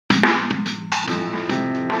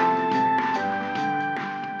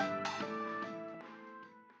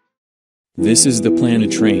This is the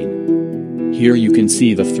planet train. Here you can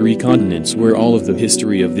see the 3 continents where all of the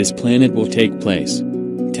history of this planet will take place.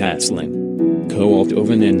 Taslan,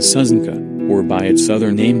 Koaltovan and Suznka, or by its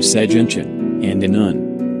other name Sejenchin, and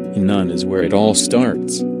Inun. Inun is where it all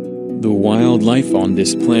starts. The wildlife on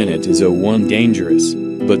this planet is dangerous,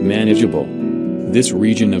 but manageable. This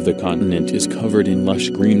region of the continent is covered in lush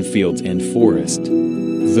green fields and forest.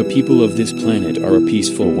 The people of this planet are a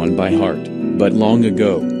peaceful one by heart, but long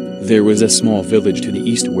ago, there was a small village to the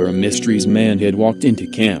east where a mysteries man had walked into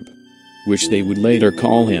camp, which they would later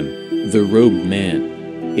call him, the Robed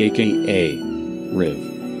Man, aka Riv.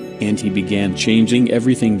 And he began changing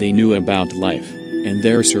everything they knew about life, and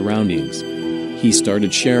their surroundings. He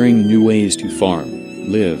started sharing new ways to farm,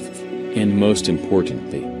 live, and most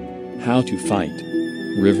importantly, how to fight.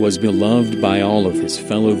 Riv was beloved by all of his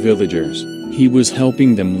fellow villagers. He was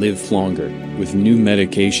helping them live longer, with new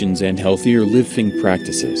medications and healthier living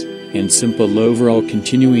practices, and simple overall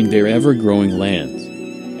continuing their ever-growing lands.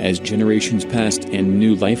 As generations passed and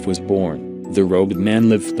new life was born, the Robed Man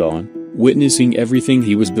lived on, witnessing everything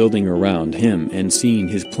he was building around him and seeing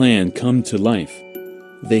his plan come to life.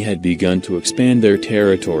 They had begun to expand their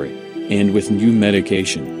territory, and with new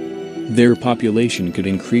medication, their population could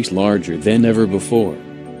increase larger than ever before.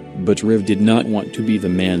 But Riv did not want to be the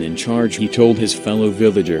man in charge, he told his fellow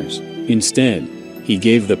villagers. Instead, he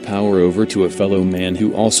gave the power over to a fellow man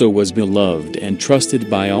who also was beloved and trusted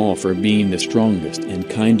by all for being the strongest and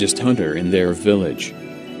kindest hunter in their village.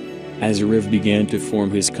 As Riv began to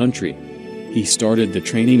form his country, he started the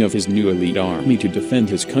training of his new elite army to defend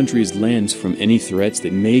his country's lands from any threats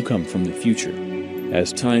that may come from the future.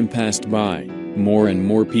 As time passed by, more and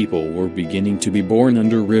more people were beginning to be born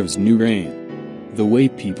under Riv's new reign. The way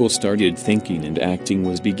people started thinking and acting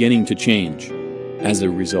was beginning to change. As a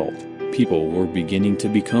result, people were beginning to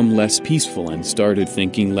become less peaceful and started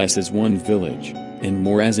thinking less as one village, and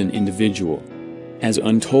more as an individual. As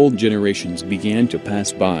untold generations began to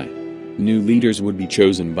pass by, new leaders would be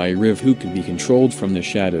chosen by Riv who could be controlled from the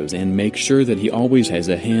shadows and make sure that he always has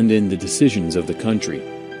a hand in the decisions of the country.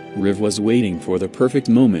 Riv was waiting for the perfect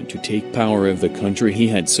moment to take power of the country he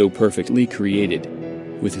had so perfectly created.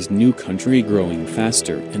 With his new country growing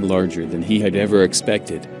faster and larger than he had ever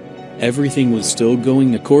expected, everything was still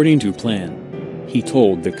going according to plan. He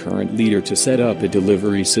told the current leader to set up a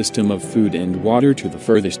delivery system of food and water to the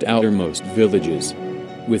furthest outermost villages.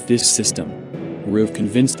 With this system, Riv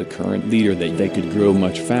convinced the current leader that they could grow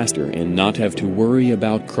much faster and not have to worry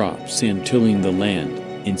about crops and tilling the land.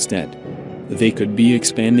 Instead, they could be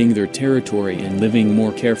expanding their territory and living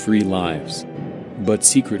more carefree lives. But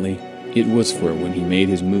secretly, it was for when he made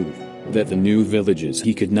his move, that the new villages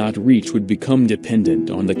he could not reach would become dependent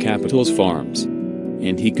on the capital's farms.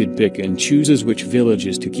 And he could pick and choose which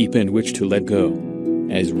villages to keep and which to let go.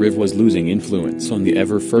 As Riv was losing influence on the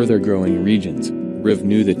ever further growing regions, Riv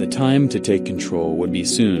knew that the time to take control would be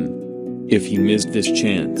soon. If he missed this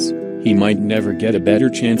chance, he might never get a better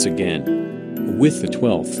chance again. With the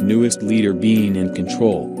 12th newest leader being in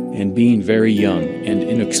control, and being very young and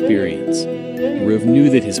inexperienced, Riv knew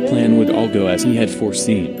that his plan would all go as he had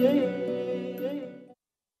foreseen.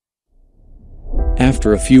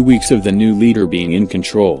 After a few weeks of the new leader being in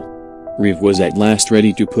control, Riv was at last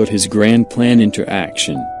ready to put his grand plan into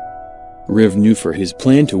action. Riv knew for his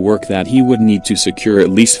plan to work that he would need to secure at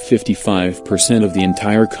least 55% of the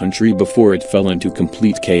entire country before it fell into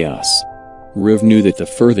complete chaos. Riv knew that the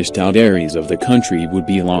furthest out areas of the country would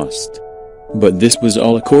be lost. But this was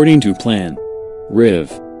all according to plan.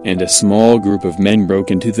 Riv and a small group of men broke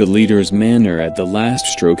into the leader's manor at the last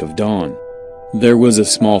stroke of dawn. There was a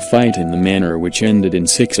small fight in the manor which ended in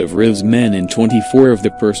 6 of Riv's men and 24 of the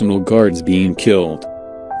personal guards being killed.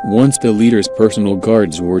 Once the leader's personal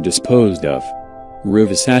guards were disposed of, Riv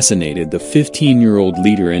assassinated the 15-year-old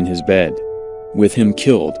leader in his bed. With him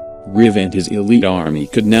killed, Riv and his elite army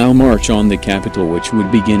could now march on the capital, which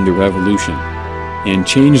would begin the revolution and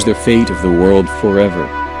change the fate of the world forever.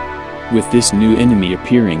 With this new enemy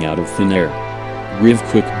appearing out of thin air, Riv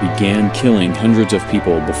quick began killing hundreds of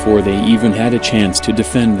people before they even had a chance to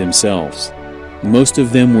defend themselves. Most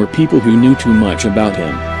of them were people who knew too much about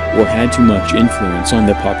him, or had too much influence on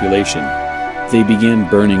the population. They began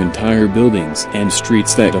burning entire buildings and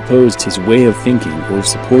streets that opposed his way of thinking or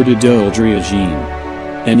supported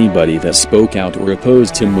Aldnoah. Anybody that spoke out or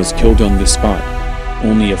opposed him was killed on the spot.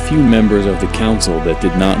 Only a few members of the council that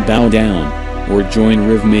did not bow down or join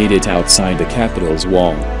Riv made it outside the capital's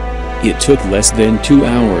wall. It took less than 2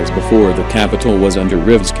 hours before the capital was under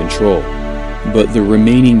Riv's control. But the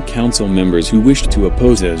remaining council members who wished to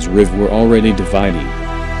oppose as Riv were already dividing.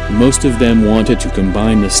 Most of them wanted to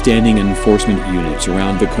combine the standing enforcement units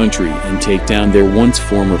around the country and take down their once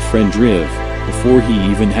former friend Riv, before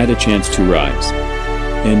he even had a chance to rise.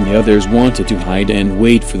 And the others wanted to hide and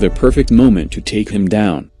wait for the perfect moment to take him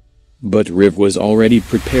down. But Riv was already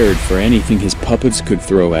prepared for anything his puppets could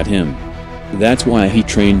throw at him. That's why he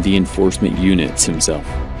trained the enforcement units himself.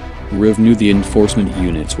 Riv knew the enforcement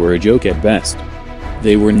units were a joke at best.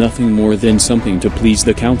 They were nothing more than something to please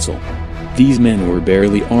the council. These men were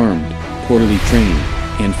barely armed, poorly trained,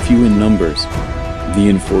 and few in numbers. The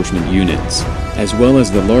enforcement units, as well as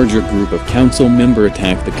the larger group of council members,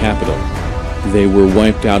 attacked the capital. They were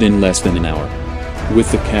wiped out in less than an hour, with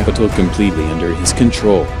the capital completely under his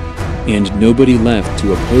control, and nobody left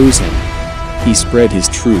to oppose him. He spread his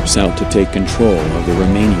troops out to take control of the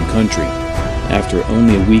remaining country. After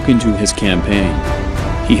only a week into his campaign,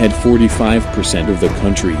 he had 45% of the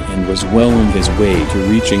country and was well on his way to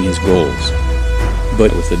reaching his goals.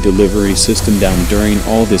 But with the delivery system down during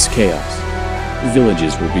all this chaos,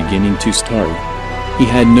 villages were beginning to starve. He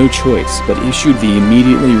had no choice but issued the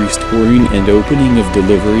immediately restoring and opening of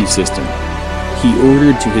delivery system. He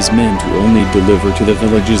ordered to his men to only deliver to the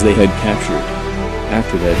villages they had captured.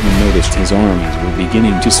 After that he noticed his armies were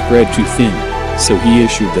beginning to spread too thin, so he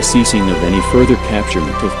issued the ceasing of any further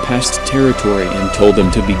capturement of past territory and told them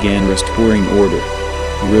to begin restoring order.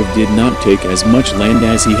 Riv did not take as much land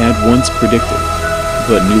as he had once predicted,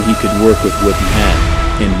 but knew he could work with what he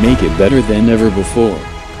had, and make it better than ever before.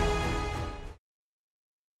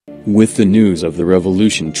 With the news of the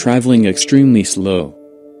revolution traveling extremely slow,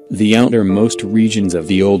 the outermost regions of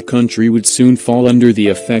the old country would soon fall under the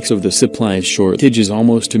effects of the supplies shortages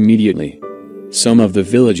almost immediately. Some of the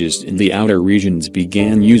villages in the outer regions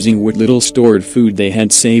began using what little stored food they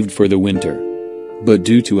had saved for the winter. But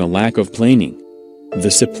due to a lack of planning,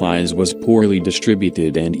 the supplies was poorly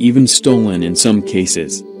distributed and even stolen in some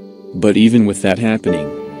cases. But even with that happening,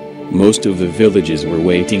 most of the villages were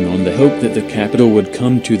waiting on the hope that the capital would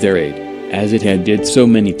come to their aid, as it had did so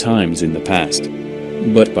many times in the past.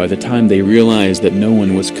 But by the time they realized that no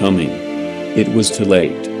one was coming, it was too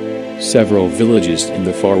late. Several villages in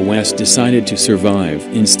the far west decided to survive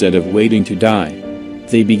instead of waiting to die.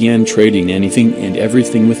 They began trading anything and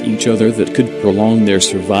everything with each other that could prolong their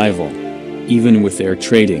survival. Even with their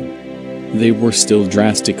trading, they were still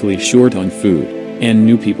drastically short on food, and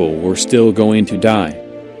new people were still going to die.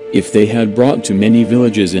 If they had brought too many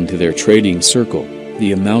villages into their trading circle,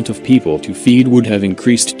 the amount of people to feed would have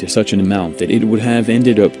increased to such an amount that it would have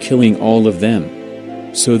ended up killing all of them.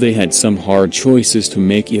 So they had some hard choices to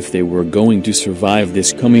make if they were going to survive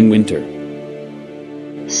this coming winter.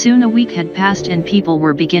 Soon a week had passed and people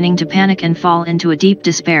were beginning to panic and fall into a deep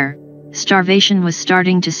despair. Starvation was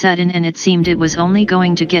starting to set in and it seemed it was only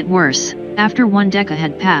going to get worse. After 1 deca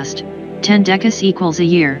had passed, 10 decas equals a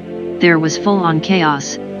year, there was full-on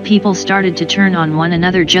chaos. People started to turn on one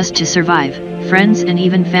another just to survive, friends and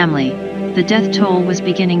even family. The death toll was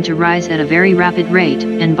beginning to rise at a very rapid rate,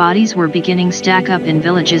 and bodies were beginning to stack up in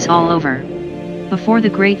villages all over. Before the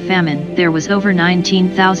Great Famine, there was over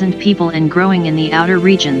 19,000 people and growing in the outer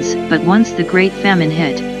regions, but once the Great Famine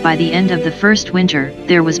hit, by the end of the first winter,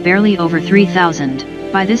 there was barely over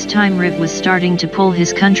 3,000. By this time Riv was starting to pull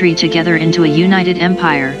his country together into a united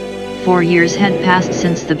empire. 4 years had passed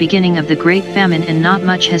since the beginning of the Great Famine and not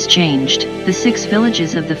much has changed. The 6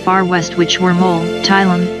 villages of the far west, which were Mol,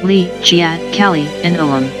 Tylam, Li, Jiat, Kali, and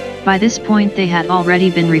Ulam. By this point they had already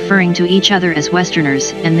been referring to each other as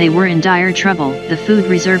Westerners, and they were in dire trouble. The food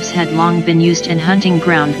reserves had long been used and hunting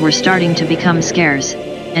ground were starting to become scarce,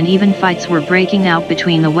 and even fights were breaking out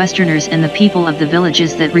between the Westerners and the people of the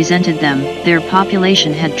villages that resented them. Their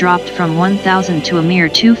population had dropped from 1,000 to a mere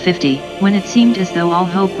 250, when it seemed as though all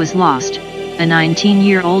hope was lost. A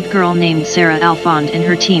 19-year-old girl named Sarah Alfond and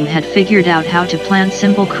her team had figured out how to plant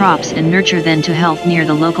simple crops and nurture them to health near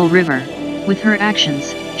the local river. With her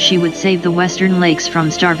actions, she would save the Western lakes from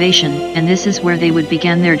starvation, and this is where they would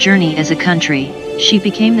begin their journey as a country. She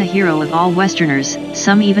became the hero of all Westerners,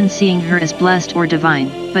 some even seeing her as blessed or divine.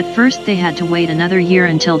 But first they had to wait another year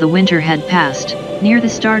until the winter had passed. Near the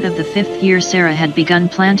start of the 5th year Sarah had begun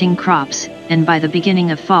planting crops, and by the beginning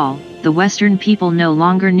of fall, the Western people no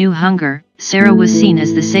longer knew hunger. Sarah was seen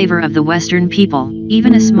as the savior of the Western people.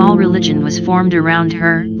 Even a small religion was formed around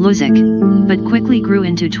her, Luzik, but quickly grew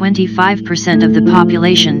into 25% of the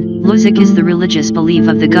population. Luzik is the religious belief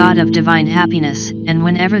of the god of divine happiness, and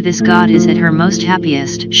whenever this god is at her most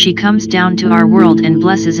happiest, she comes down to our world and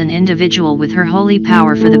blesses an individual with her holy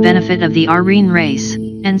power for the benefit of the Aryan race,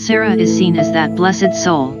 and Sarah is seen as that blessed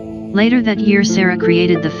soul. Later that year Sarah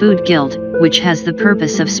created the Food Guild, which has the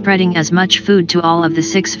purpose of spreading as much food to all of the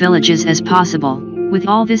 6 villages as possible. With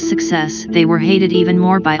all this success, they were hated even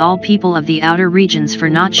more by all people of the outer regions for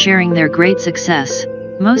not sharing their great success.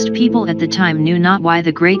 Most people at the time knew not why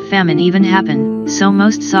the Great Famine even happened, so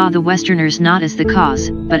most saw the Westerners not as the cause,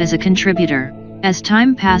 but as a contributor. As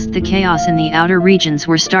time passed, the chaos in the outer regions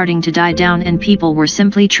were starting to die down and people were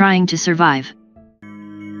simply trying to survive.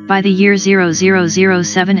 By the year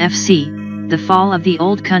 0007 FC, the fall of the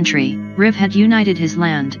old country, Riv had united his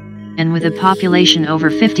land, and with a population over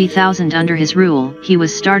 50,000 under his rule, he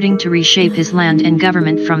was starting to reshape his land and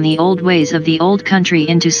government from the old ways of the old country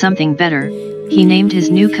into something better. He named his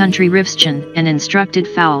new country Rivschen, and instructed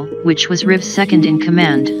Fowl, which was Riv's second in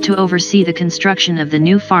command, to oversee the construction of the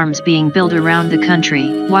new farms being built around the country.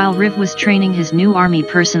 While Riv was training his new army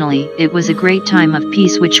personally, it was a great time of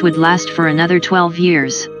peace which would last for another 12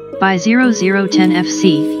 years. By 0010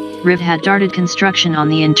 FC, Riv had started construction on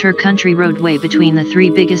the inter-country roadway between the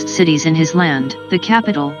three biggest cities in his land. The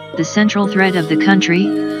capital, the central thread of the country,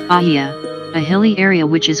 Ahia, a hilly area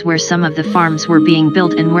which is where some of the farms were being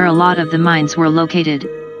built and where a lot of the mines were located,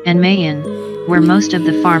 and Mayan, where most of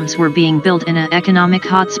the farms were being built in an economic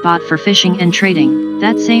hotspot for fishing and trading.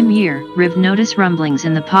 That same year, Riv noticed rumblings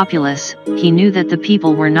in the populace. He knew that the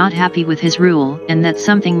people were not happy with his rule, and that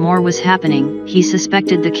something more was happening. He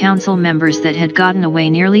suspected the council members that had gotten away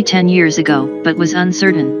nearly 10 years ago, but was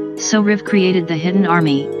uncertain. So Riv created the Hidden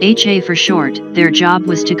Army, HA for short. Their job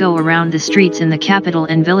was to go around the streets in the capital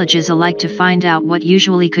and villages alike to find out what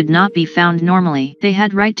usually could not be found normally. They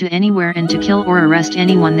had right to anywhere and to kill or arrest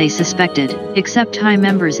anyone they suspected, except high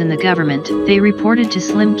members in the government. They reported to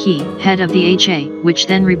Slim Key, head of the HA, which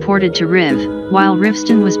then reported to Riv. While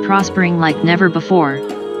Rivston was prospering like never before,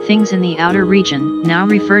 things in the outer region, now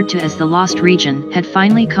referred to as the Lost Region, had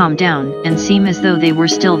finally calmed down, and seemed as though they were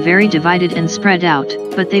still very divided and spread out,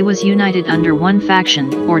 but they was united under one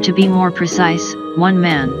faction, or to be more precise, one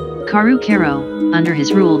man, Karu Kero. Under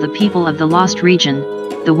his rule the people of the Lost Region,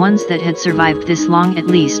 the ones that had survived this long at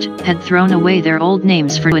least, had thrown away their old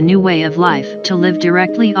names for a new way of life, to live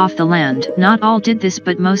directly off the land. Not all did this,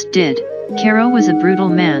 but most did. Kero was a brutal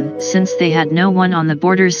man. Since they had no one on the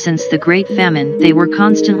borders since the Great Famine, they were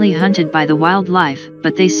constantly hunted by the wildlife,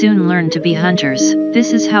 but they soon learned to be hunters.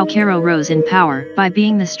 This is how Kero rose in power, by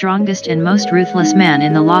being the strongest and most ruthless man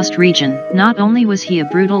in the Lost Region. Not only was he a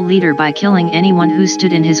brutal leader by killing anyone who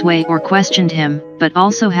stood in his way or questioned him, but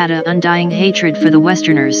also had an undying hatred for the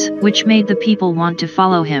Westerners, which made the people want to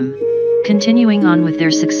follow him. Continuing on with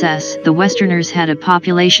their success, the Westerners had a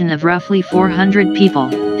population of roughly 400 people.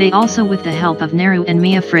 They also, with the help of Neru and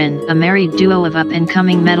Mia Frin, a married duo of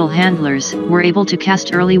up-and-coming metal handlers, were able to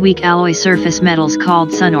cast early weak alloy surface metals called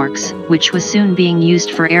sunorks, which was soon being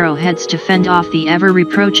used for arrowheads to fend off the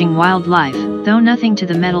ever-reproaching wildlife. Though nothing to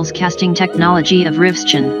the metals casting technology of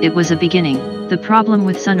Rivschen, it was a beginning. The problem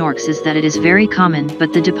with sunorks is that it is very common,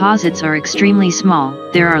 but the deposits are extremely small.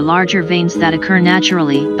 There are larger veins that occur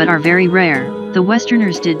naturally, but are very rare. The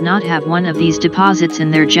Westerners did not have one of these deposits in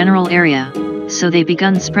their general area, so they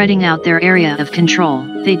began spreading out their area of control.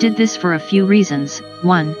 They did this for a few reasons.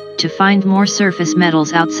 1. To find more surface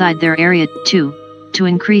metals outside their area. 2. To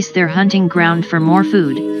increase their hunting ground for more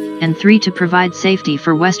food. And 3. To provide safety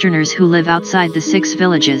for Westerners who live outside the 6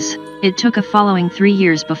 villages. It took a following 3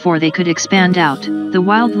 years before they could expand out. The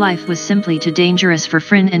wildlife was simply too dangerous for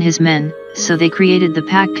Frin and his men, so they created the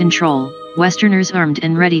Pack Control. Westerners armed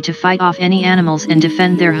and ready to fight off any animals and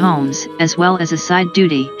defend their homes, as well as a side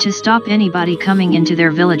duty to stop anybody coming into their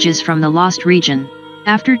villages from the Lost Region.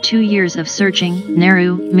 After 2 years of searching,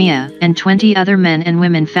 Neru, Mia, and 20 other men and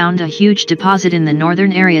women found a huge deposit in the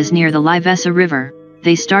northern areas near the Livesa River.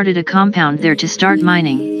 They started a compound there to start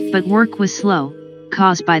mining, but work was slow.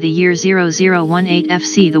 Caused by the year 0018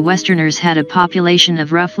 FC, the Westerners had a population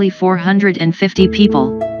of roughly 450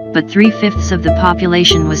 people, but 3/5 of the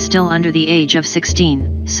population was still under the age of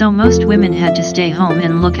 16, so most women had to stay home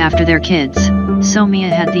and look after their kids. So Mia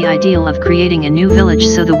had the ideal of creating a new village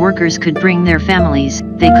so the workers could bring their families.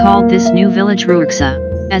 They called this new village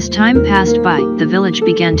Ruurksa. As time passed by, the village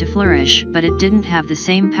began to flourish, but it didn't have the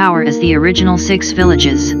same power as the original 6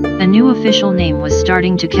 villages. A new official name was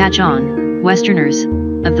starting to catch on: Westerners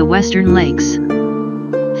of the Western Lakes.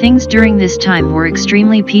 Things during this time were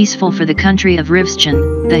extremely peaceful for the country of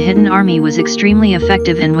Rivschen. The Hidden Army was extremely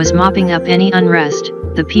effective and was mopping up any unrest.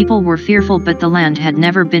 The people were fearful, but the land had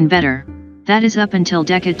never been better. That is up until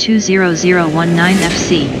Decade 20019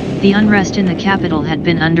 FC. The unrest in the capital had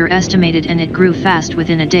been underestimated and it grew fast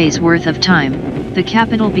within a day's worth of time. The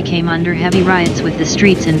capital became under heavy riots with the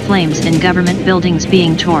streets in flames and government buildings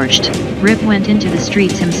being torched. Riv went into the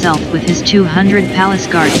streets himself with his 200 palace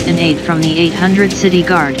guards and aid from the 800 city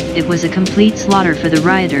guard. It was a complete slaughter for the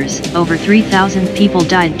rioters. Over 3,000 people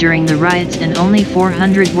died during the riots and only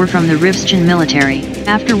 400 were from the Rivstian military.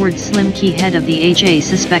 Afterwards, Slim Key, head of the HA,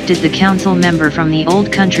 suspected the council member from the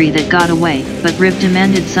old country that got away, but Riv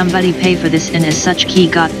demanded somebody pay for this, and as such Key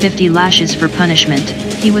got 50 lashes for punishment.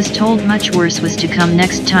 He was told much worse was to come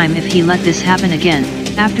next time if he let this happen again.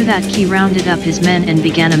 After that, Key rounded up his men and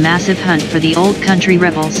began a massive hunt for the old country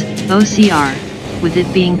rebels, OCR, with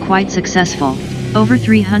it being quite successful. Over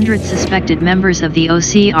 300 suspected members of the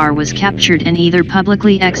OCR was captured and either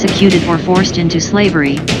publicly executed or forced into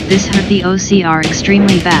slavery. This hurt the OCR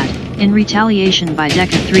extremely bad. In retaliation, by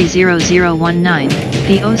Deca 30019,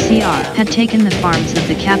 the OCR had taken the farms of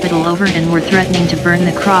the capital over and were threatening to burn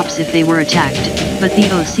the crops if they were attacked. But the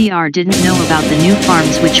OCR didn't know about the new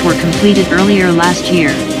farms which were completed earlier last year.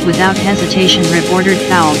 Without hesitation, Riv ordered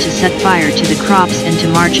Fowl to set fire to the crops and to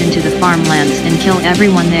march into the farmlands and kill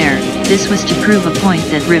everyone there. This was to prove a point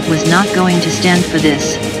that Riv was not going to stand for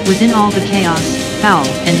this. Within all the chaos, Fowl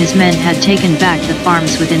and his men had taken back the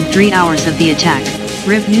farms within 3 hours of the attack.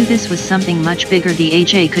 Riv knew this was something much bigger the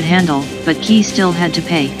HA could handle, but Key still had to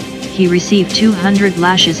pay. He received 200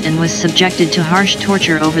 lashes and was subjected to harsh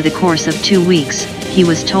torture over the course of 2 weeks. He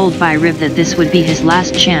was told by Riv that this would be his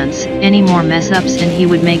last chance. Any more mess-ups and he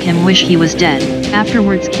would make him wish he was dead.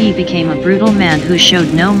 Afterwards, Key became a brutal man who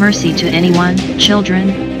showed no mercy to anyone,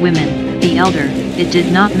 children, women, the elder, it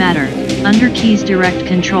did not matter. Under Key's direct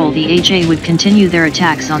control, the HA would continue their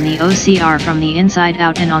attacks on the OCR from the inside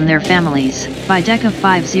out and on their families. By Deca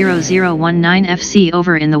 50019 FC,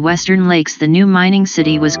 over in the Western Lakes, the new mining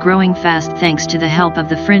city was growing fast thanks to the help of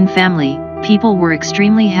the Friend family. People were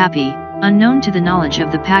extremely happy. Unknown to the knowledge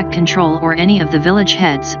of the pack control or any of the village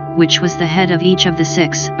heads, which was the head of each of the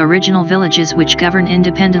 6 original villages which govern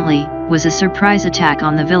independently, was a surprise attack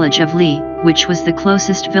on the village of Lee, which was the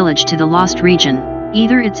closest village to the Lost region.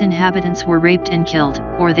 Either its inhabitants were raped and killed,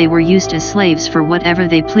 or they were used as slaves for whatever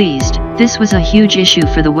they pleased. This was a huge issue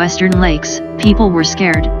for the Western Lakes. People were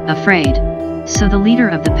scared, afraid. So the leader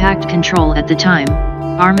of the pact control at the time,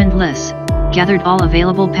 Armand Liss, gathered all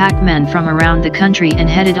available pack men from around the country and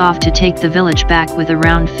headed off to take the village back with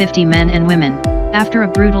around 50 men and women. After a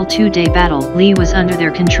brutal 2-day battle, Lee was under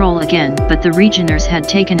their control again, but the Regioners had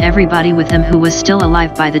taken everybody with them who was still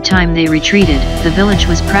alive by the time they retreated. The village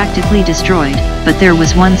was practically destroyed, but there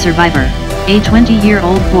was one survivor, a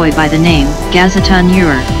 20-year-old boy by the name, Gazeta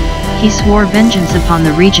Neuer. He swore vengeance upon the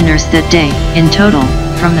Regioners that day. In total,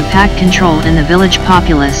 from the pack control and the village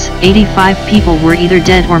populace, 85 people were either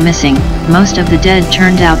dead or missing. Most of the dead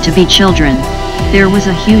turned out to be children. There was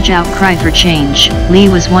a huge outcry for change. Lee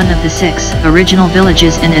was one of the 6 original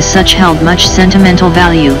villages and as such held much sentimental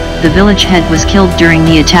value. The village head was killed during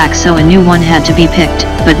the attack, so a new one had to be picked.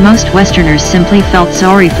 But most Westerners simply felt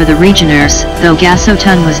sorry for the Regioners, though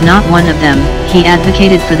Gasotun was not one of them. He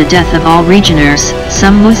advocated for the death of all Regioners.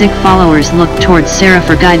 Some Luzic followers looked towards Sarah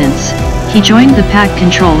for guidance. He joined the pack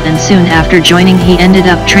control, and soon after joining he ended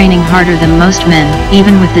up training harder than most men.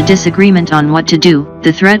 Even with the disagreement on what to do,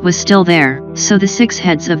 the threat was still there. So the 6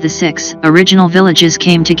 heads of the 6 original villages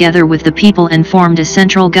came together with the people and formed a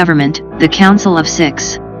central government, the Council of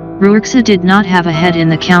 6. Ruurksa did not have a head in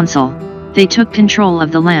the council. They took control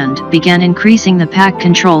of the land, began increasing the pack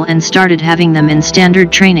control and started having them in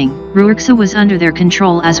standard training. Ruurksa was under their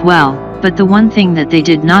control as well, but the one thing that they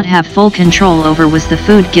did not have full control over was the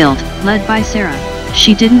Food Guild, led by Sarah.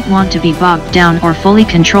 She didn't want to be bogged down or fully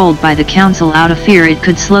controlled by the council out of fear it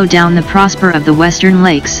could slow down the prosper of the Western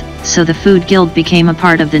Lakes, so the Food Guild became a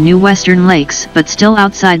part of the new Western Lakes but still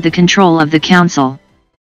outside the control of the council.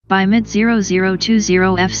 By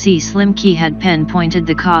mid-0020 FC, Slim Key had pinpointed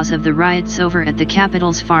the cause of the riots over at the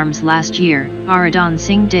capital's farms last year. Aradon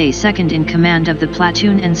Singh Day, second in command of the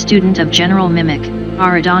platoon and student of General Mimic.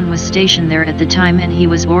 Aradon was stationed there at the time and he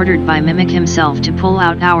was ordered by Mimic himself to pull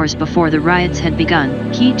out hours before the riots had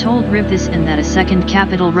begun. Key told Riv this and that a second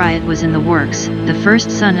capital riot was in the works. The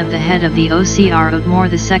first son of the head of the OCR,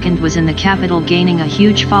 Aldnoah II, was in the capital gaining a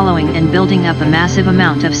huge following and building up a massive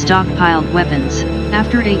amount of stockpiled weapons.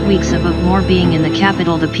 After 8 weeks of Aldnoah being in the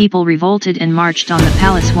capital, the people revolted and marched on the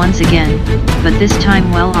palace once again, but this time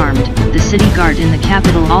well armed. The city guard in the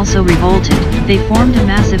capital also revolted. They formed a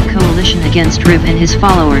massive coalition against Riv and his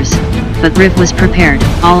followers. But Riv was prepared.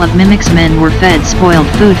 All of Mimic's men were fed spoiled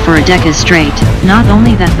food for a decade straight. Not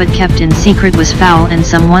only that, but kept in secret was Fowl and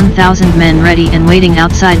some 1,000 men ready and waiting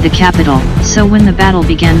outside the capital. So when the battle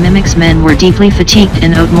began, Mimic's men were deeply fatigued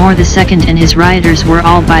and Aldnoah II and his rioters were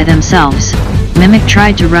all by themselves. Mimic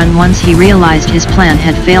tried to run once he realized his plan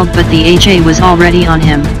had failed, but the HA was already on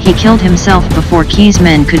him. He killed himself before Key's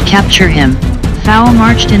men could capture him. Fowl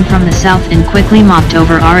marched in from the south and quickly mopped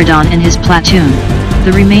over Aradon and his platoon.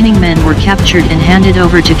 The remaining men were captured and handed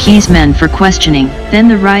over to Key's men for questioning. Then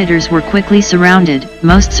the rioters were quickly surrounded.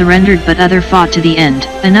 Most surrendered but others fought to the end.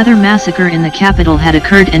 Another massacre in the capital had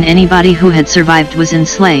occurred and anybody who had survived was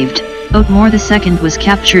enslaved. Otmor II was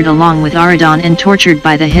captured along with Aradon and tortured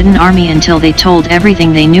by the hidden army until they told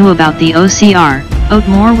everything they knew about the OCR.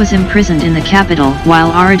 Otmor was imprisoned in the capital,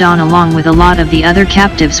 while Aradon along with a lot of the other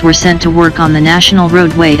captives were sent to work on the national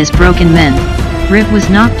roadway as broken men. Riv was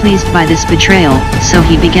not pleased by this betrayal, so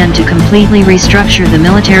he began to completely restructure the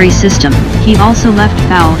military system. He also left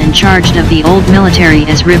Fowl in charge of the old military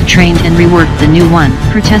as Riv trained and reworked the new one.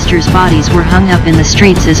 Protesters' bodies were hung up in the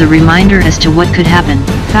streets as a reminder as to what could happen.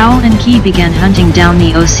 Fowl and Key began hunting down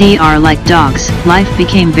the OCR like dogs. Life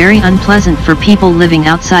became very unpleasant for people living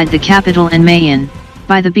outside the capital and Mayan.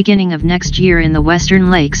 By the beginning of next year in the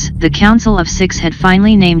Western Lakes, the Council of Six had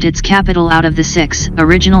finally named its capital out of the 6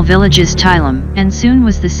 original villages Tylam, and soon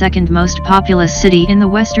was the second most populous city in the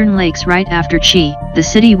Western Lakes right after Chi, the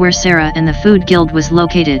city where Sarah and the Food Guild was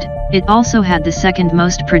located. It also had the second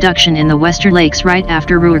most production in the Western Lakes right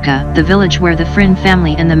after Ruurka, the village where the Fryn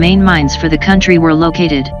family and the main mines for the country were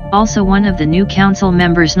located. Also one of the new council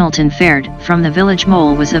members, Knowlton Faird, from the village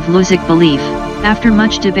Mole, was of Lusic belief. After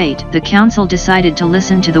much debate, the council decided to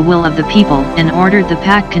listen to the will of the people, and ordered the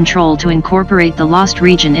Pack Control to incorporate the Lost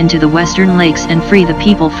Region into the Western Lakes and free the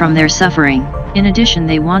people from their suffering. In addition,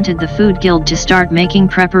 they wanted the Food Guild to start making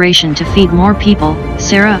preparation to feed more people.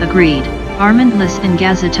 Sarah agreed. Armandless and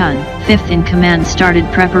Gazatun, 5th in command,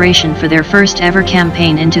 started preparation for their first ever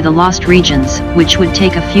campaign into the Lost Regions, which would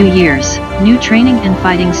take a few years. New training and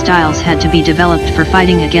fighting styles had to be developed for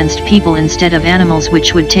fighting against people instead of animals,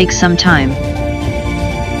 which would take some time.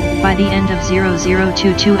 By the end of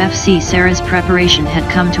 0022 FC, Sarah's preparation had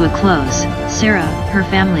come to a close. Sarah, her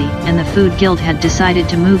family, and the Food Guild had decided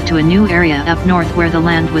to move to a new area up north where the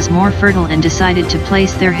land was more fertile and decided to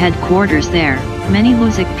place their headquarters there. Many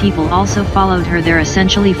Lusic people also followed her there,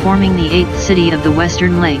 essentially forming the 8th city of the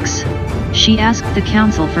Western Lakes. She asked the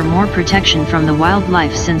council for more protection from the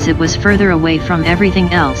wildlife since it was further away from everything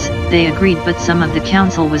else. They agreed, but some of the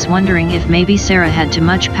council was wondering if maybe Sarah had too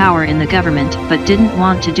much power in the government but didn't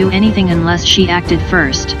want to do anything unless she acted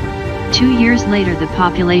first. 2 years later, the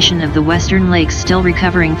population of the Western Lakes, still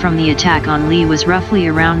recovering from the attack on Lee, was roughly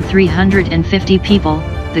around 350 people.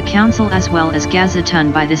 The council as well as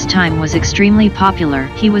Gazatun by this time was extremely popular.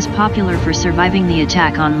 He was popular for surviving the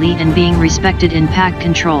attack on Lee and being respected in Pack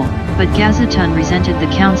Control, but Gazatun resented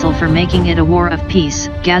the council for making it a war of peace.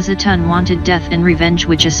 Gazatun wanted death and revenge,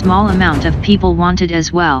 which a small amount of people wanted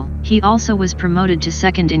as well. He also was promoted to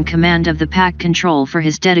 2nd in command of the Pack Control for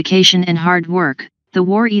his dedication and hard work. The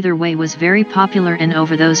war either way was very popular, and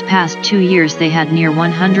over those past 2 years they had near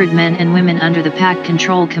 100 men and women under the Pack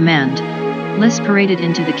Control command. Liz paraded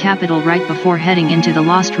into the capital right before heading into the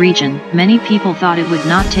Lost Region. Many people thought it would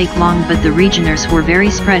not take long, but the regioners were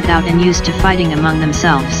very spread out and used to fighting among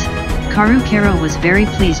themselves. Karu Kero was very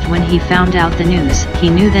pleased when he found out the news. He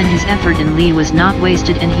knew then his effort in Lee was not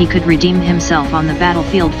wasted and he could redeem himself on the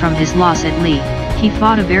battlefield from his loss at Lee. He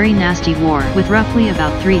fought a very nasty war with roughly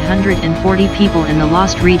about 340 people in the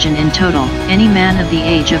Lost Region in total. Any man of the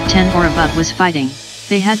age of 10 or above was fighting.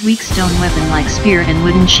 They had weak stone weapon like spear and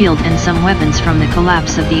wooden shield and some weapons from the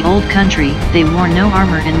collapse of the old country. They wore no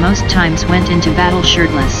armor and most times went into battle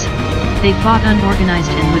shirtless. They fought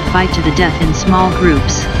unorganized and would fight to the death in small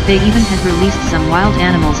groups. They even had released some wild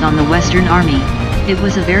animals on the Western Army. It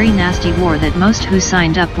was a very nasty war that most who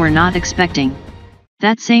signed up were not expecting.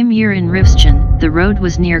 That same year in Rivschen, the road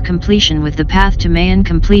was near completion with the path to Mayan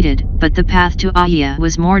completed, but the path to Aya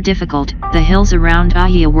was more difficult. The hills around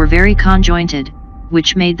Aya were very conjointed,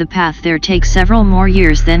 which made the path there take several more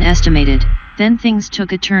years than estimated. Then things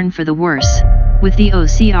took a turn for the worse. With the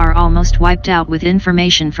OCR almost wiped out with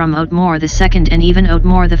information from Otmor II and even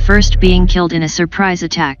Otmor I being killed in a surprise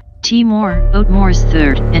attack, Timur, Otmor's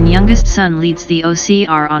third and youngest son, leads the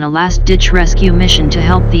OCR on a last-ditch rescue mission to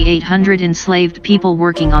help the 800 enslaved people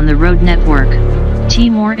working on the road network.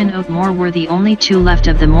 Timur and Otmor were the only two left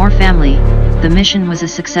of the Moore family. The mission was a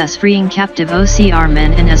success, freeing captive OCR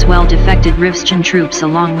men and as well defected Rivschen troops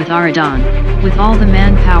along with Aradon. With all the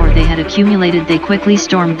manpower they had accumulated, they quickly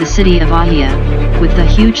stormed the city of Ahia. With the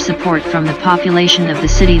huge support from the population of the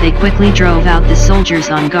city, they quickly drove out the soldiers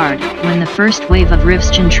on guard. When the first wave of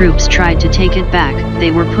Rivschen troops tried to take it back,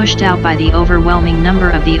 they were pushed out by the overwhelming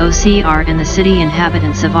number of the OCR and the city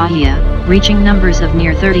inhabitants of Ahia, reaching numbers of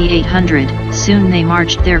near 3,800. Soon they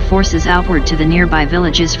marched their forces outward to the nearby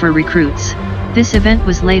villages for recruits. This event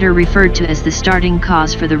was later referred to as the starting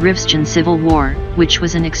cause for the Rifstan Civil War, which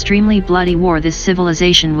was an extremely bloody war this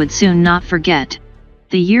civilization would soon not forget.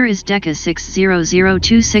 The year is Deca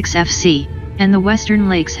 60026 FC, and the Western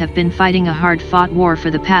Lakes have been fighting a hard-fought war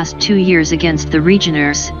for the past 2 years against the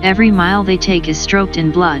Legionnaires. Every mile they take is stroked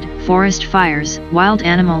in blood, forest fires, wild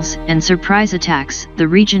animals, and surprise attacks. The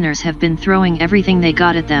Legionnaires have been throwing everything they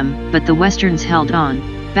got at them, but the Westerns held on.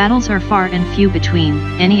 Battles are far and few between,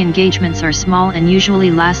 any engagements are small and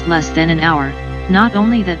usually last less than an hour. Not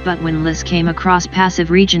only that, but when Liss came across passive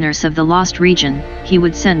Legionnaires of the Lost Region, he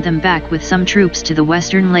would send them back with some troops to the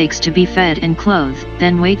Western Lakes to be fed and clothed,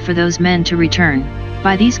 then wait for those men to return.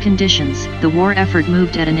 By these conditions, the war effort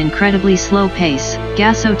moved at an incredibly slow pace.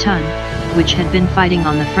 Gasotun, which had been fighting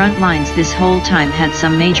on the front lines this whole time, had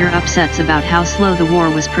some major upsets about how slow the war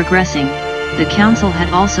was progressing. The council had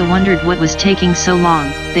also wondered what was taking so long.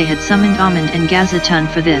 They had summoned Amund and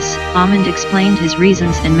Gazatun for this. Amund explained his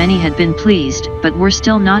reasons and many had been pleased, but were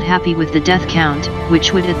still not happy with the death count,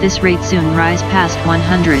 which would at this rate soon rise past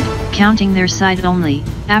 100, counting their side only.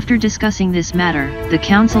 After discussing this matter, the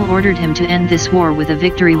council ordered him to end this war with a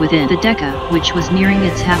victory within the Deca, which was nearing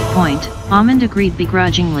its half point. Amund agreed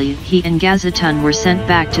begrudgingly. He and Gazatun were sent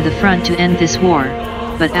back to the front to end this war.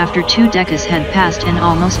 But after 2 decas had passed and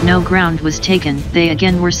almost no ground was taken, they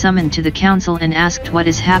again were summoned to the council and asked what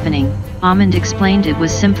is happening. Amund explained it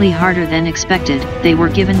was simply harder than expected. They were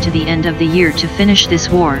given to the end of the year to finish this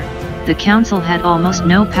war. The council had almost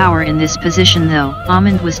no power in this position though.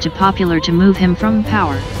 Amund was too popular to move him from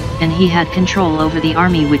power, and he had control over the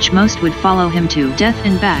army which most would follow him to death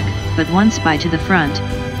and back, but once by to the front.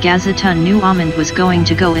 Gazatun knew Amund was going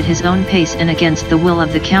to go at his own pace and against the will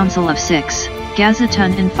of the Council of 6.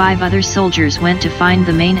 Gazatun and 5 other soldiers went to find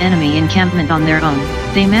the main enemy encampment on their own.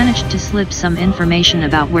 They managed to slip some information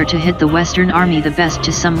about where to hit the Western army the best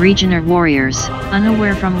to some Legionnaire warriors.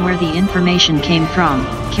 Unaware from where the information came from,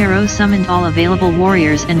 Caro summoned all available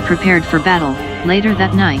warriors and prepared for battle. Later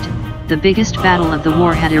that night, the biggest battle of the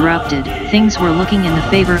war had erupted. Things were looking in the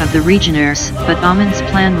favor of the Legionnaires, but Amund's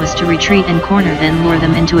plan was to retreat and corner then lure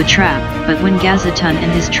them into a trap. But when Gazatun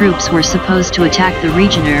and his troops were supposed to attack the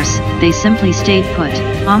Legionnaires, they simply stayed put.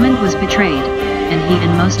 Amund was betrayed, and he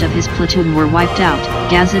and most of his platoon were wiped out.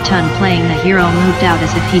 Gazatun, playing the hero, moved out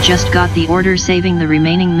as if he just got the order, saving the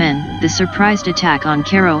remaining men. The surprised attack on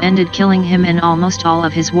Caro ended killing him and almost all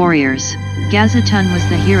of his warriors. Gazatun was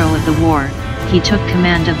the hero of the war. He took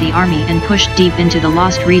command of the army and pushed deep into the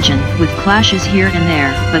Lost Region, with clashes here and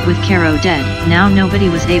there, but with Caro dead, now nobody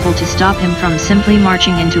was able to stop him from simply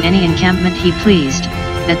marching into any encampment he pleased.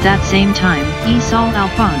 At that same time, Esal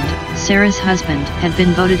Alfond, Sarah's husband, had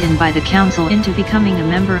been voted in by the council into becoming a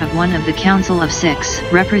member of one of the Council of 6,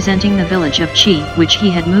 representing the village of Chi, which he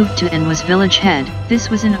had moved to and was village head. This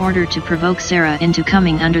was in order to provoke Sarah into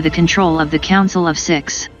coming under the control of the Council of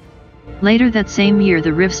 6. Later that same year,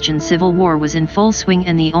 the Rifstan Civil War was in full swing,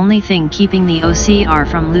 and the only thing keeping the OCR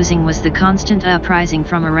from losing was the constant uprising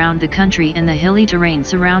from around the country and the hilly terrain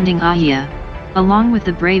surrounding Ahia. Along with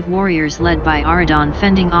the brave warriors led by Aradon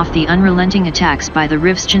fending off the unrelenting attacks by the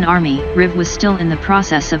Rifstan army, Riv was still in the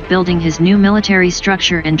process of building his new military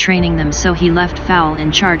structure and training them, so he left Fowl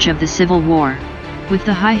in charge of the civil war. With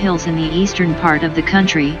the high hills in the eastern part of the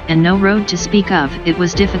country, and no road to speak of, it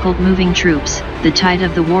was difficult moving troops. The tide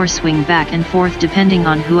of the war swung back and forth depending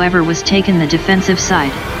on whoever was taken the defensive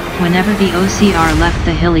side. Whenever the OCR left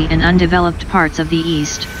the hilly and undeveloped parts of the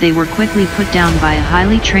east, they were quickly put down by a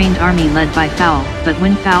highly trained army led by Fowl. But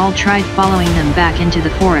when Fowl tried following them back into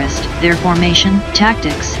the forest, their formation,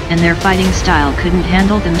 tactics, and their fighting style couldn't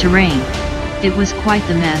handle the terrain. It was quite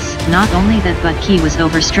the mess. Not only that, but he was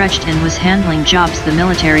overstretched and was handling jobs the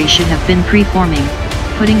military should have been performing,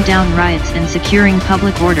 putting down riots and securing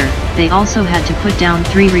public order. They also had to put down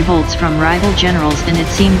 3 revolts from rival generals, and it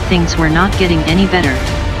seemed things were not getting any better.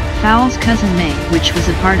 Fowl's cousin May, which was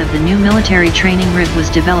a part of the new military training Riv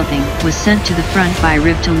was developing, was sent to the front by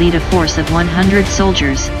Riv to lead a force of 100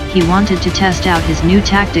 soldiers. He wanted to test out his new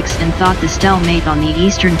tactics and thought the stalemate on the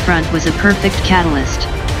eastern front was a perfect catalyst.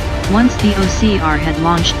 Once the OCR had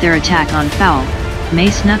launched their attack on Fowl, May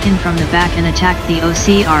snuck in from the back and attacked the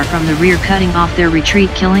OCR from the rear, cutting off their retreat,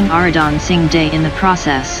 killing Aradon Singh Day in the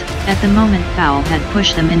process. At the moment Fowl had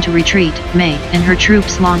pushed them into retreat, May and her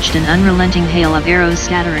troops launched an unrelenting hail of arrows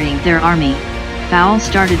scattering their army. Fowl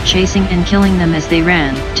started chasing and killing them as they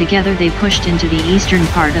ran. Together they pushed into the eastern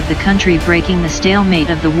part of the country, breaking the stalemate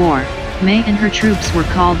of the war. May and her troops were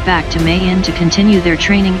called back to May Inn to continue their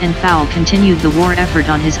training, and Fowl continued the war effort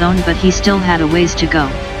on his own, but he still had a ways to go.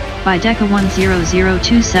 By Deca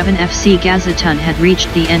 10027 FC Gazatun had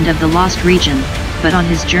reached the end of the Lost Region, but on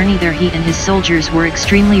his journey there he and his soldiers were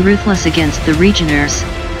extremely ruthless against the Regioners.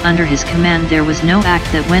 Under his command there was no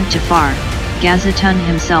act that went too far. Gazatun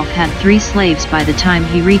himself had 3 slaves by the time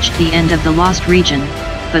he reached the end of the Lost Region,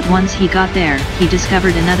 but once he got there, he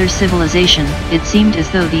discovered another civilization. It seemed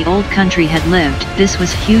as though the old country had lived. This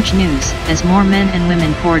was huge news, as more men and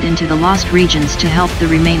women poured into the Lost Regions to help the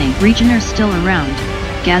remaining Regioners still around.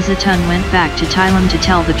 Gazatun went back to Tylum to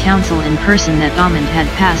tell the council in person that Amand had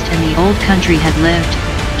passed and the old country had lived.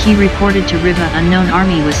 He reported to Riv an unknown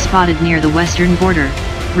army was spotted near the western border.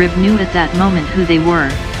 Riv knew at that moment who they were.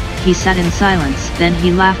 He sat in silence, then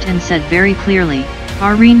he laughed and said very clearly,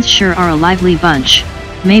 "Our Reins sure are a lively bunch.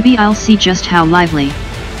 Maybe I'll see just how lively."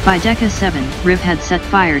 By Deca 7, Riv had set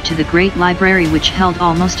fire to the great library which held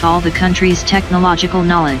almost all the country's technological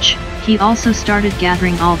knowledge. He also started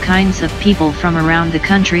gathering all kinds of people from around the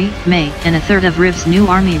country. May, and a third of Riv's new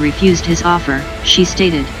army refused his offer. She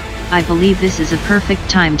stated, "I believe this is a perfect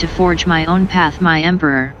time to forge my own path, my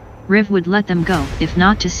emperor." Riv would let them go, if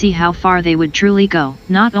not to see how far they would truly go.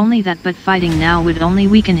 Not only that, but fighting now would only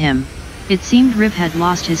weaken him. It seemed Riv had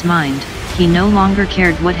lost his mind. He no longer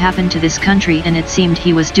cared what happened to this country, and it seemed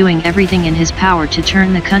he was doing everything in his power to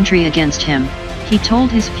turn the country against him. He told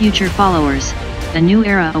his future followers, "A new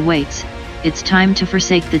era awaits. It's time to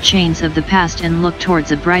forsake the chains of the past and look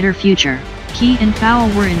towards a brighter future." He and Fowl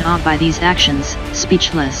were in awe by these actions,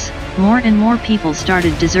 speechless. More and more people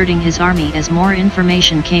started deserting his army as more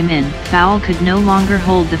information came in. Fowl could no longer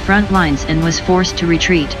hold the front lines and was forced to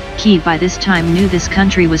retreat. He by this time knew this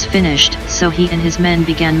country was finished, so he and his men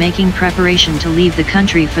began making preparation to leave the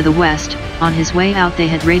country for the west. On his way out they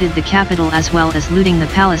had raided the capital as well as looting the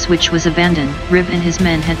palace which was abandoned. Riv and his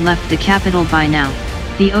men had left the capital by now.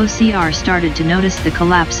 The OCR started to notice the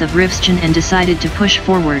collapse of Rivston and decided to push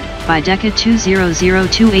forward. By Deca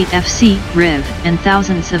 20028 FC, Riv, and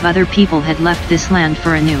thousands of other people had left this land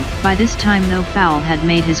for anew. By this time though Fowl had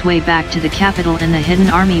made his way back to the capital and the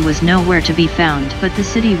hidden army was nowhere to be found. But the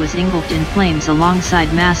city was engulfed in flames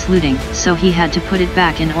alongside mass looting, so he had to put it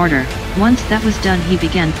back in order. Once that was done he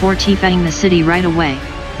began fortifying the city right away.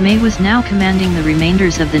 May was now commanding the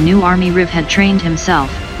remainders of the new army Riv had trained himself,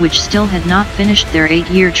 which still had not finished their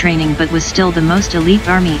 8-year training but was still the most elite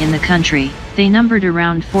army in the country. They numbered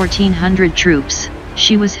around 1,400 troops.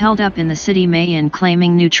 She was held up in the city May in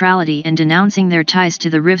claiming neutrality and denouncing their ties to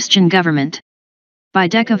the Rivston government. By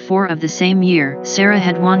Deca 4 of the same year, Sarah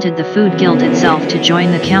had wanted the Food Guild itself to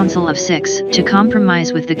join the Council of Six, to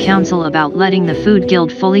compromise with the council about letting the Food Guild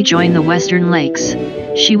fully join the Western Lakes.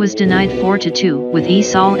 She was denied 4-2, with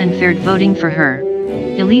Esau and Faird voting for her.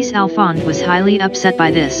 Elise Alphonse was highly upset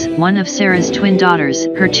by this. One of Sarah's twin daughters,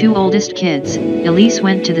 her 2 oldest kids, Elise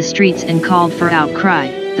went to the streets and called for outcry.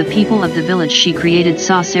 The people of the village she created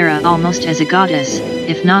saw Sarah almost as a goddess,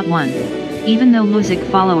 if not one. Even though Luzic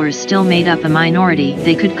followers still made up a minority,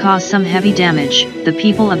 they could cause some heavy damage. The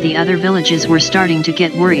people of the other villages were starting to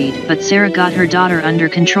get worried, but Sarah got her daughter under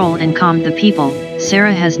control and calmed the people.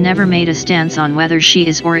 Sarah has never made a stance on whether she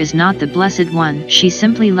is or is not the Blessed One. She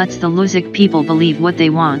simply lets the Luzic people believe what they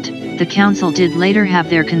want. The council did later have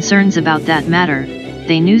their concerns about that matter.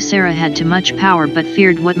 They knew Sarah had too much power but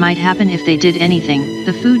feared what might happen if they did anything.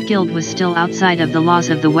 The Food Guild was still outside of the laws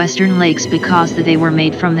of the Western Lakes because they were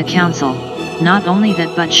made from the council. Not only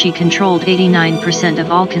that, but she controlled 89%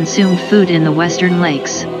 of all consumed food in the Western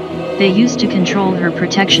Lakes. They used to control her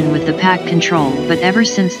protection with the pack control, but ever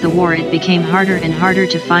since the war it became harder and harder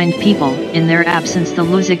to find people. In their absence the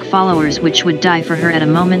Luzic followers which would die for her at a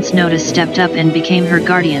moment's notice stepped up and became her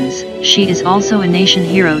guardians. She is also a nation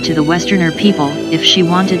hero to the Westerner people. If she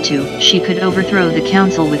wanted to, she could overthrow the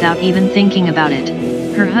council without even thinking about it.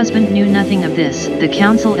 Her husband knew nothing of this. The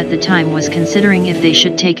council at the time was considering if they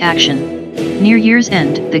should take action. Near year's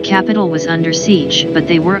end, the capital was under siege, but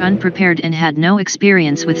they were unprepared and had no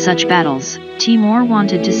experience with such battles. Timur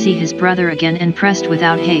wanted to see his brother again and pressed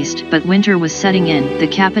without haste, but winter was setting in. The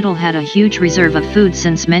capital had a huge reserve of food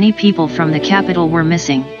since many people from the capital were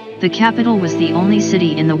missing. The capital was the only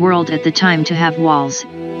city in the world at the time to have walls.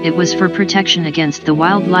 It was for protection against the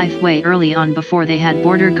wildlife way early on before they had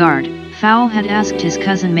border guard. Fowl had asked his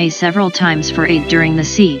cousin May several times for aid during the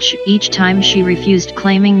siege. Each time she refused,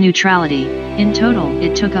 claiming neutrality. In total,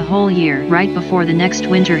 it took a whole year, right before the next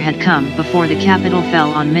winter had come, before the capital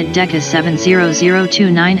fell on mid-Deca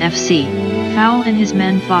 70029 FC. Fowl and his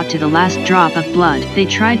men fought to the last drop of blood. They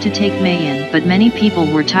tried to take May in, but many people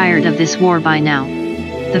were tired of this war by now.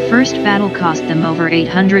 The first battle cost them over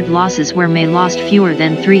 800 losses, where May lost fewer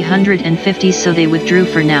than 350, so they withdrew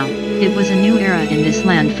for now. It was a new era in this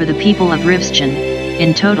land for the people of Rivston.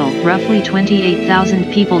 In total, roughly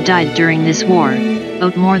 28,000 people died during this war.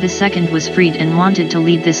 Otmor II was freed and wanted to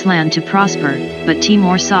lead this land to prosper, but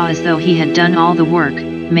Timur saw as though he had done all the work.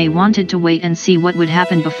 May wanted to wait and see what would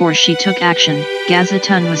happen before she took action.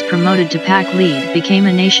 Gazatun was promoted to pack lead, became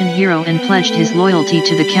a nation hero and pledged his loyalty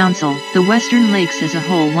to the council. The Western Lakes as a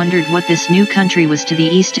whole wondered what this new country was to the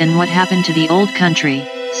east and what happened to the old country.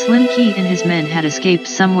 Slimkey and his men had escaped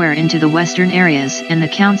somewhere into the western areas, and the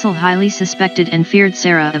council highly suspected and feared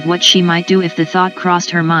Sarah of what she might do if the thought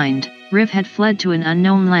crossed her mind. Riv had fled to an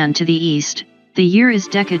unknown land to the east. The year is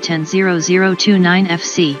Deca 100029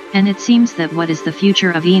 FC, and it seems that what is the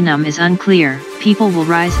future of Enum is unclear. People will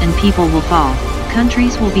rise and people will fall.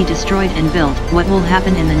 Countries will be destroyed and built. What will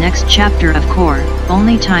happen in the next chapter of Core,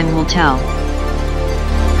 only time will tell.